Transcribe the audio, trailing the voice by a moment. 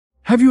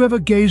Have you ever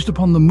gazed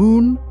upon the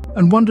moon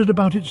and wondered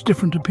about its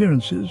different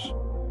appearances?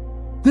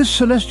 This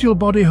celestial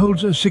body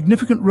holds a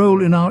significant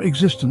role in our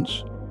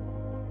existence.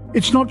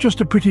 It's not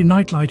just a pretty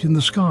nightlight in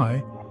the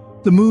sky.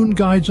 The moon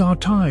guides our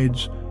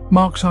tides,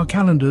 marks our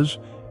calendars,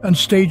 and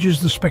stages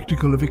the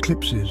spectacle of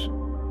eclipses.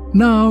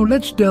 Now,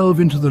 let's delve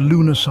into the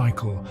lunar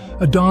cycle,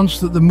 a dance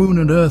that the moon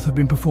and Earth have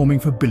been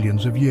performing for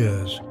billions of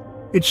years.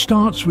 It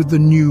starts with the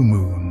new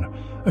moon,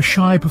 a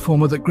shy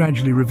performer that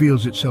gradually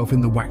reveals itself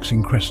in the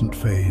waxing crescent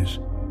phase.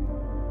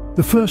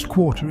 The first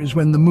quarter is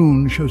when the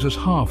moon shows us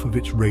half of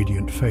its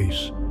radiant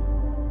face.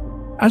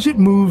 As it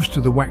moves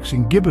to the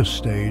waxing gibbous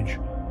stage,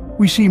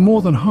 we see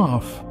more than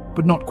half,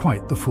 but not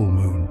quite the full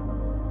moon.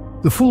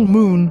 The full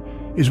moon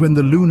is when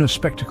the lunar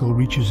spectacle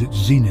reaches its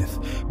zenith,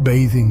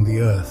 bathing the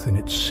Earth in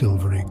its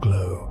silvery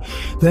glow.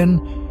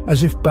 Then,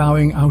 as if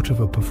bowing out of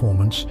a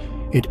performance,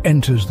 it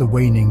enters the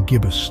waning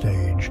gibbous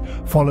stage,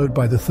 followed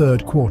by the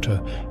third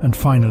quarter and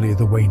finally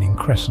the waning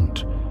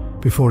crescent,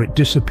 before it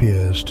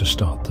disappears to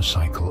start the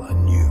cycle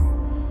anew.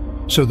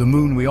 So the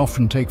moon we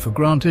often take for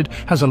granted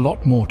has a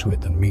lot more to it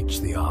than meets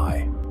the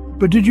eye.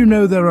 But did you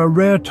know there are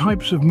rare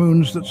types of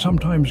moons that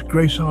sometimes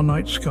grace our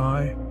night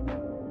sky?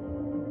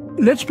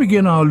 Let's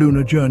begin our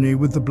lunar journey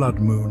with the blood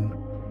moon.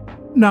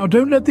 Now,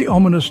 don't let the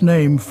ominous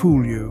name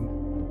fool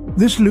you.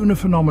 This lunar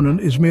phenomenon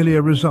is merely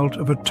a result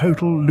of a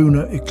total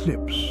lunar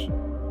eclipse.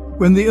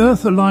 When the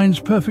Earth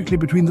aligns perfectly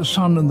between the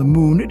sun and the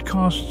moon, it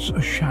casts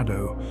a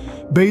shadow,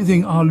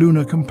 bathing our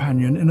lunar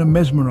companion in a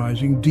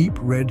mesmerizing deep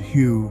red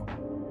hue.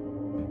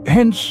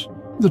 Hence,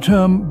 the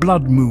term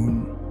blood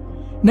moon.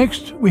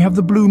 Next, we have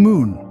the blue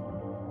moon.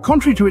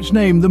 Contrary to its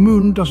name, the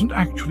moon doesn't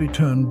actually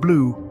turn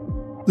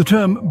blue. The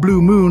term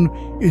blue moon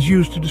is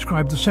used to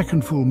describe the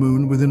second full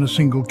moon within a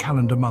single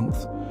calendar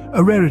month.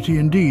 A rarity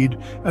indeed,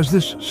 as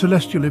this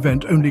celestial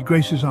event only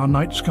graces our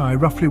night sky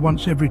roughly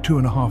once every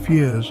 2.5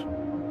 years.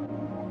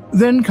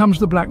 Then comes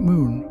the black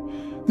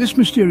moon. This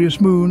mysterious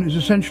moon is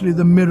essentially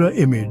the mirror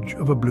image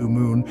of a blue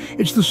moon.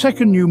 It's the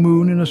second new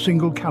moon in a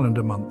single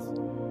calendar month.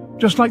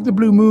 Just like the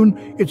blue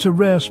moon, it's a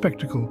rare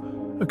spectacle,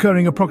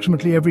 occurring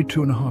approximately every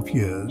 2.5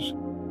 years.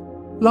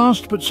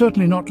 Last but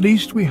certainly not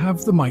least, we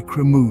have the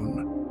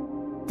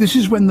micromoon. This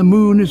is when the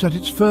moon is at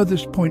its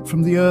furthest point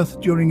from the Earth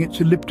during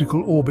its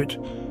elliptical orbit,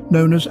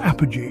 known as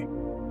apogee.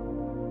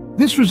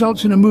 This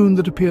results in a moon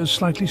that appears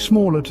slightly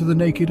smaller to the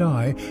naked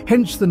eye,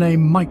 hence the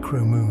name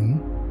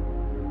micromoon.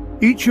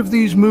 Each of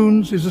these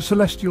moons is a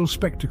celestial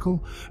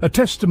spectacle, a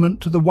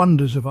testament to the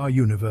wonders of our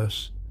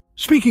universe.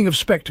 Speaking of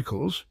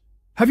spectacles,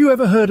 have you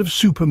ever heard of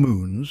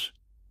supermoons?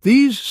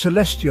 These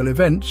celestial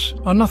events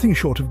are nothing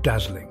short of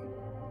dazzling.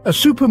 A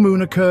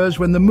supermoon occurs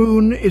when the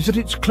moon is at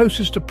its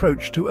closest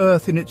approach to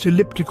Earth in its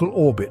elliptical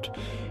orbit,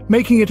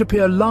 making it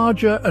appear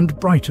larger and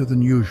brighter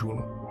than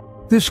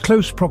usual. This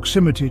close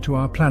proximity to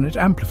our planet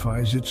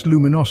amplifies its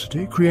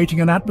luminosity,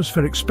 creating an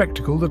atmospheric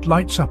spectacle that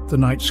lights up the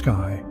night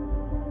sky.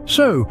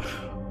 So,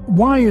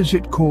 why is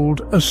it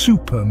called a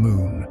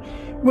supermoon?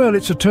 Well,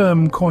 it's a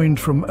term coined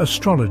from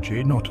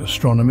astrology, not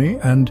astronomy,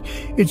 and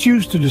it's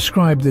used to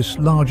describe this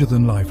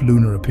larger-than-life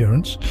lunar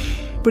appearance.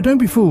 But don't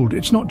be fooled,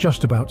 it's not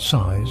just about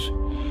size.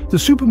 The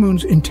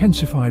supermoon's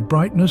intensified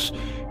brightness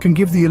can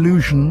give the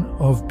illusion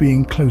of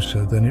being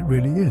closer than it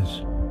really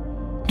is.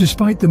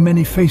 Despite the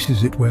many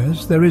faces it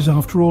wears, there is,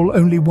 after all,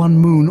 only one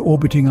moon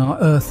orbiting our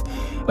Earth,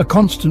 a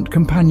constant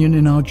companion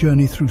in our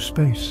journey through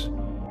space.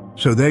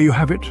 So there you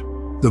have it,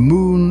 the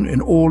moon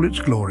in all its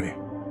glory.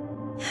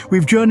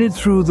 We've journeyed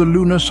through the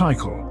lunar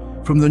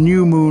cycle, from the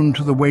new moon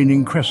to the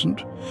waning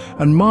crescent,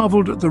 and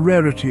marveled at the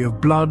rarity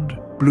of blood,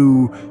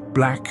 blue,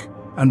 black,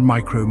 and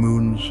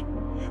micromoons.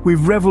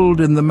 We've reveled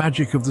in the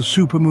magic of the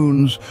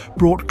supermoons,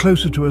 brought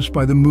closer to us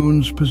by the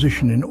moon's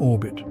position in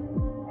orbit.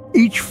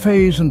 Each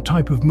phase and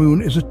type of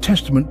moon is a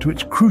testament to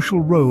its crucial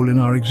role in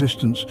our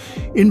existence,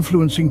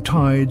 influencing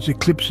tides,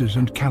 eclipses,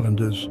 and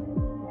calendars.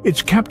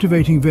 Its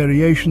captivating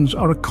variations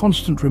are a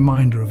constant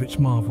reminder of its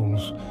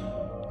marvels.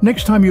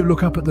 Next time you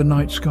look up at the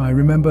night sky,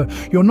 remember,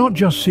 you're not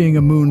just seeing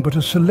a moon, but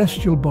a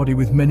celestial body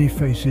with many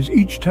faces,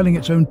 each telling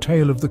its own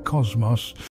tale of the cosmos.